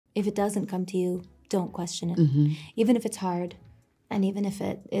if it doesn't come to you, don't question it. Mm-hmm. Even if it's hard, and even if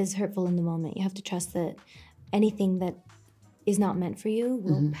it is hurtful in the moment, you have to trust that anything that is not meant for you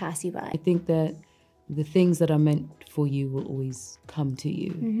will pass you by. I think that the things that are meant for you will always come to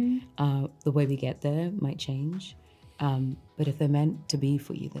you. The way we get there might change, but if they're meant to be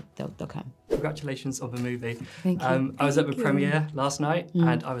for you, they'll come. Congratulations on the movie. Thank you. I was at the premiere last night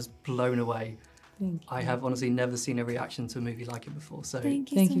and I was blown away. Thank you. I have honestly never seen a reaction to a movie like it before, so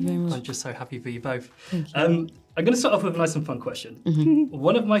Thank you Thank so you very much. much. I'm just so happy for you both. Thank you. I'm going to start off with a nice and fun question.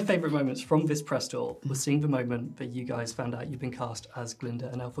 One of my favourite moments from this press tour was seeing the moment that you guys found out you've been cast as Glinda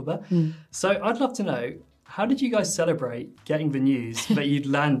and Elphaba. So I'd love to know, how did you guys celebrate getting the news that you'd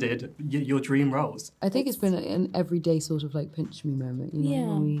landed your dream roles? I think it's been an everyday sort of like pinch me moment, you know, Yeah.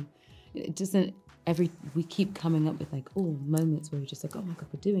 when it doesn't, we keep coming up with like, moments where we're just like, oh my God,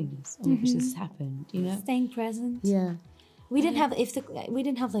 we're doing this. Oh, this has happened, you know? Staying present. Yeah. We didn't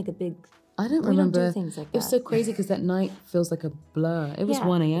have like a big. I don't We remember. don't do things like It was that. so crazy because that night feels like a blur. It was Yeah.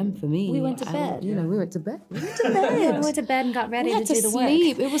 1 a.m. for me. We went to bed. We went to bed. We went to bed and got ready We had to to do the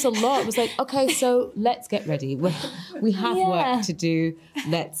sleep. work. It was a lot. It was like, okay, so let's get ready. We have Yeah. work to do.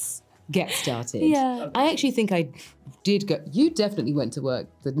 Let's get started. Yeah. I actually think I did go. You definitely went to work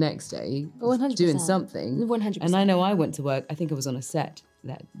the next day, 100%. doing something. 100%. And I know I went to work. I think I was on a set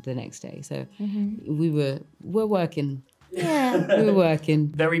the next day. So we're working. Yeah. We were working.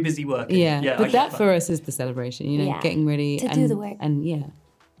 Very busy working. Yeah, I but get that for us is the celebration, you know, Yeah. getting ready To and do the work. and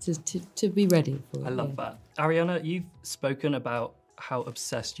to be ready for it. I love that. Ariana, you've spoken about how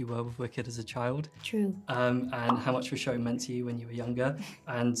obsessed you were with Wicked as a child. True. And how much the show meant to you when you were younger.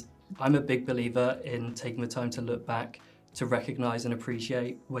 And I'm a big believer in taking the time to look back to recognise and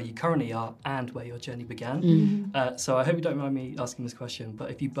appreciate where you currently are and where your journey began. So I hope you don't mind me asking this question,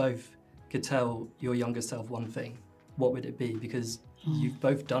 but if you both could tell your younger self one thing, what would it be? Because you've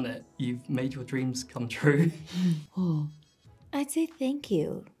both done it. You've made your dreams come true. Oh, I'd say thank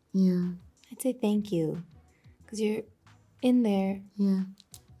you. yeah, I'd say thank you. Because you're in there, yeah.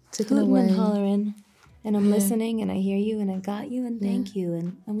 Taken hooting away. and hollering, and I'm Yeah. listening, and I hear you, and I got you, and thank you,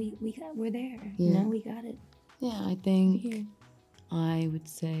 and we're there. You Yeah. know, we got it. Yeah, I think Here. I would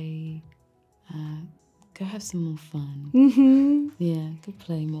say go have some more fun. Mm-hmm. Yeah, go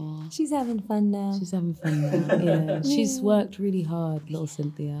play more. She's having fun now. She's having fun now. Yeah, she's worked really hard, little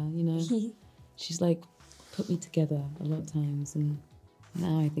Cynthia. You know, she's like put me together a lot of times, and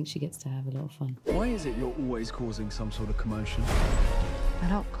now I think she gets to have a lot of fun. Why is it you're always causing some sort of commotion? I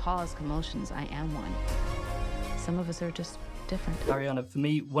don't cause commotions, I am one. Some of us are just different. Ariana, for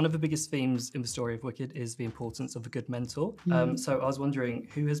me, one of the biggest themes in the story of Wicked is the importance of a good mentor. So I was wondering,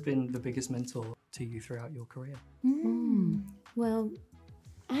 who has been the biggest mentor to you throughout your career? Well,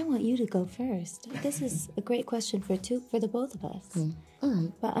 I want you to go first. This is a great question for the both of us. All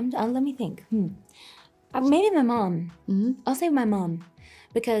right. But let me think. Maybe my mom. I'll say my mom,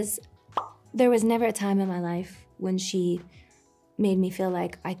 because there was never a time in my life when she made me feel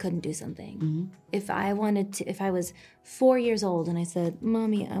like I couldn't do something. If I was 4 years old and I said,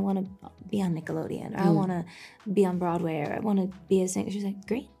 "Mommy, I want to be on Nickelodeon, or I want to be on Broadway, or I want to be a singer," she was like,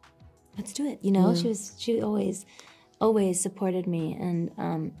 "Great, let's do it." You know, she always supported me, and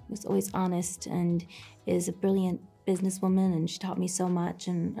was always honest, and is a brilliant businesswoman, and she taught me so much.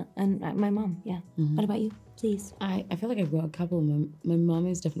 And my mom, yeah. What about you, please? I feel like I've got a couple. My mom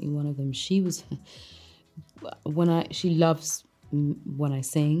is definitely one of them. She was she loves when I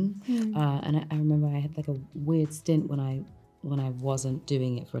sing, and I remember I had like a weird stint when I wasn't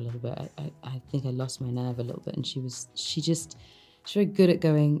doing it for a little bit. I think I lost my nerve a little bit, and she's very good at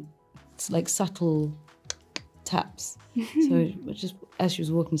going like subtle taps. So just as she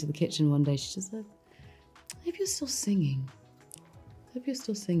was walking to the kitchen one day, she just said, "I hope you're still singing. I hope you're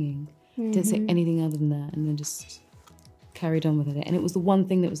still singing." Didn't say anything other than that, and then just carried on with it. And it was the one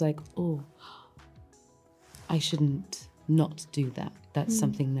thing that was like, oh, I shouldn't not do that. That's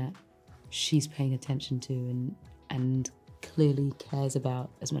something that she's paying attention to and clearly cares about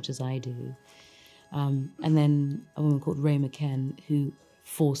as much as I do. And then a woman called Ray McKen, who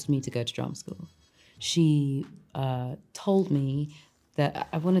forced me to go to drama school. She told me that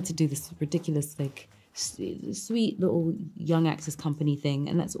I wanted to do this ridiculous, like, sweet little young actors company thing,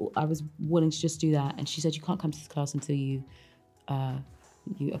 and that's all. I was willing to just do that. And she said, "You can't come to this class until you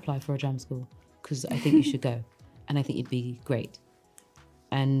apply for a drama school, because I think you should go, and I think you'd be great."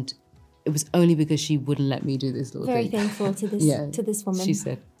 And it was only because she wouldn't let me do this little Very thing. thankful to this to this woman. She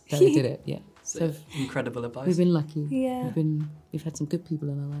said that I did it. Yeah. So incredible advice. we've been lucky. Yeah. We've had some good people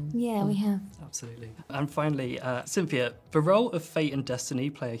in our lives. Yeah, we have. Absolutely. And finally, Cynthia, the role of fate and destiny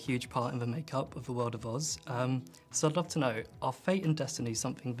play a huge part in the makeup of the world of Oz. So I'd love to know, are fate and destiny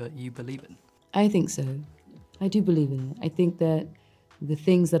something that you believe in? I think so. I do believe in it. I think that the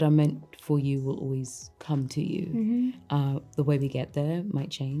things that are meant for you will always come to you. The way we get there might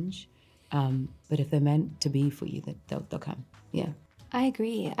change, but if they're meant to be for you, they'll come. Yeah. I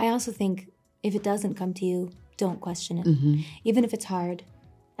agree. I also think if it doesn't come to you, don't question it. Even if it's hard,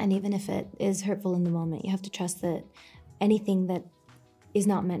 and even if it is hurtful in the moment, you have to trust that anything that is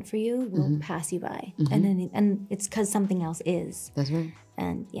not meant for you will pass you by, and it's because something else is. That's right.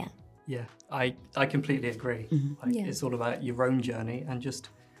 And yeah. Yeah, I completely agree. It's all about your own journey, and just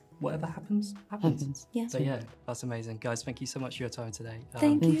whatever happens. Yeah. So yeah, that's amazing. Guys, thank you so much for your time today.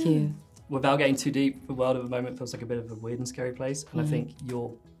 Thank you. Without getting too deep, the world of the moment feels like a bit of a weird and scary place. And I think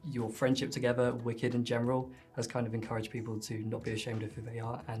your friendship together, Wicked in general, has kind of encouraged people to not be ashamed of who they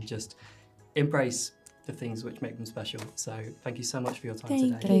are and just embrace the things which make them special. So thank you so much for your time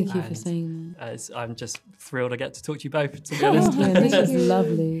today. Thank you for saying that. I'm just thrilled I get to talk to you both, to be honest. This is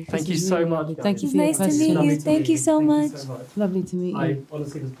lovely. Thank you so much. Guys. Thank you It's for your nice to question. meet you. Thank you so much. Lovely to meet you. I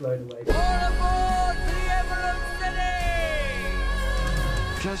honestly was blown away.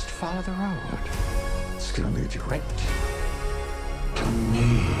 Just follow the road. It's gonna lead you right to me.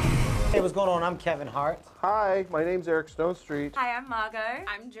 Hey, what's going on? I'm Kevin Hart. Hi, my name's Eric Stonestreet. Hi, I'm Margot.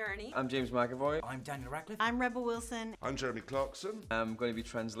 I'm Journey. I'm James McAvoy. I'm Daniel Radcliffe. I'm Rebel Wilson. I'm Jeremy Clarkson. I'm going to be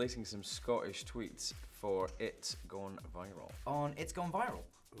translating some Scottish tweets for It's Gone Viral. On It's Gone Viral.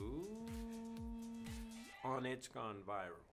 Ooh, on It's Gone Viral.